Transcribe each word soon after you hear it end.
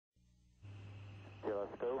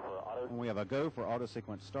When we have a go for auto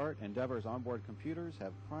sequence start, Endeavor's onboard computers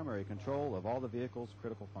have primary control of all the vehicle's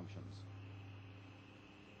critical functions.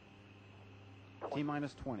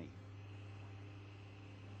 T-minus 20.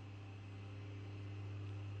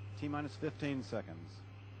 T-minus 15 seconds.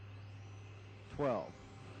 12,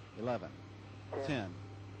 11, 10,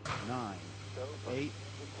 9, 8,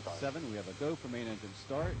 7. We have a go for main engine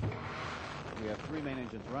start. We have 3 main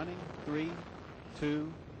engines running. 3,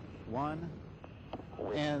 2, 1.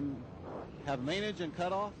 And have main engine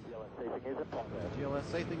cut off.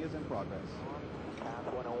 GLS safing is in progress. Pass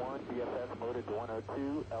 101, BFS motor to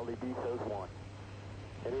 102, LDB shows 1.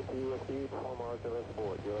 It is the USB, 4 miles of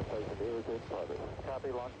S4. GLS station is in progress. Copy,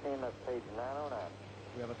 launch team, that's page 909.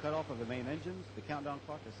 We have a cutoff of the main engines. The countdown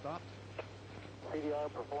clock is stopped.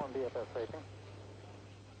 CDR, perform BFS safing.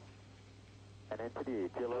 And NTD,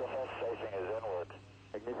 GLS safing is inward.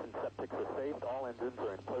 Ignition septics are safe. All engines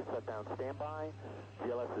are in post-shutdown standby.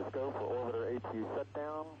 GLS is go for orbiter APU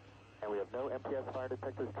shutdown. And we have no MPS fire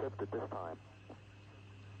detectors tripped at this time.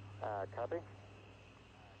 Copy.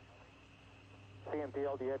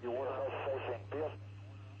 CMPL, do you have your water on? Safing. Yes.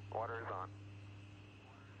 Water is on.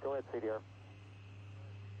 Go ahead, CDR.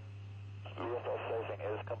 UFS safing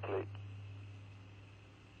is complete.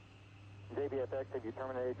 JBFX, have you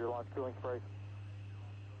terminated your launch cooling sprays?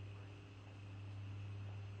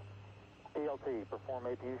 PLT, perform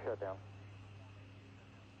APU shutdown.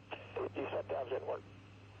 APU shutdown's in work.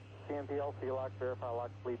 CMPL, C-LOX, verify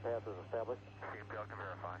lock fleet path is established. CMPL can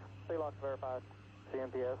verify. C-LOX verified.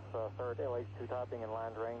 CMPS, start LH2 topping and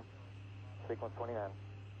line range, sequence 29.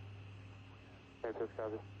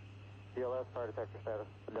 copy. GLS, fire detector status.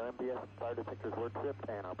 No MPS fire detectors were tripped,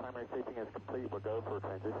 and our primary safing is complete. We'll go for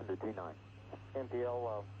transition to G9.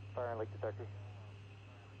 MPL, fire and leak detectors.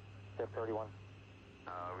 Step 31.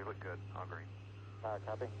 We look good. All green.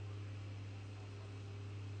 Copy.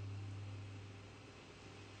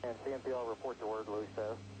 And CMPL, report your word, Louis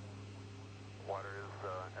status. Water is,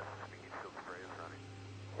 SSB heat shield spray is running.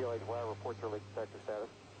 CLH-wire, report your leak detector status.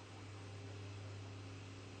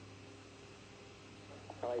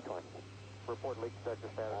 LH-1. Report leak detector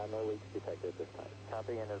status. No leaks detected at this time.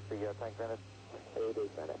 Copy, and is the tank vented? It is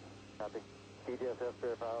vented. Copy. CGSS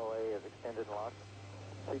verify OA is extended and locked.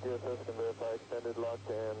 CGSS can verify extended, locked,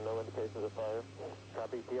 and no indications of fire.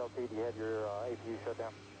 Copy. PLT, do you have your APU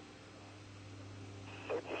shutdown?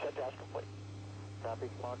 APU shutdown is complete. Copy.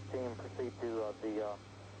 Launch team, proceed to the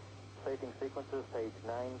safing sequences, page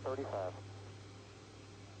 935.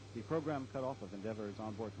 The program cutoff of Endeavor's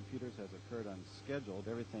onboard computers has occurred unscheduled.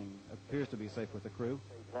 Everything appears to be safe with the crew.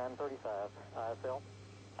 Page 935. ISL?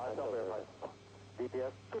 ISL verifies.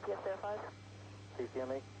 DPS? DPS verifies.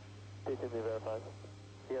 CCME? CCME verifies.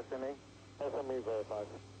 CSME? SME verifies.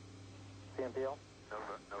 CMPL?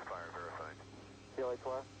 No fire verified.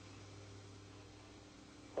 CLHY?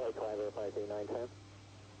 CLHY verifies 8910.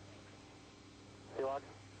 CLOX?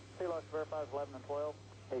 CLOX verifies 11 and 12.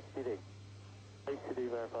 HTD? HTD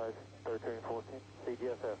verifies 13 and 14.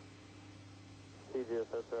 CGSS?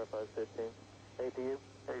 CGSS verifies 15. APU?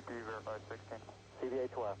 APU verifies 16.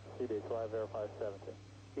 CDHY? CDHY verifies 17.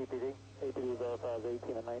 EPD? EPD verifies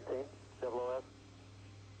 18 and 19. WOS?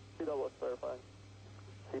 CWS verifies.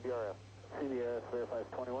 CBRS? CBRS verifies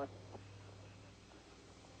 21.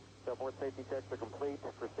 Airport safety checks are complete.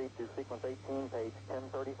 Proceed to sequence 18, page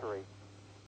 1033.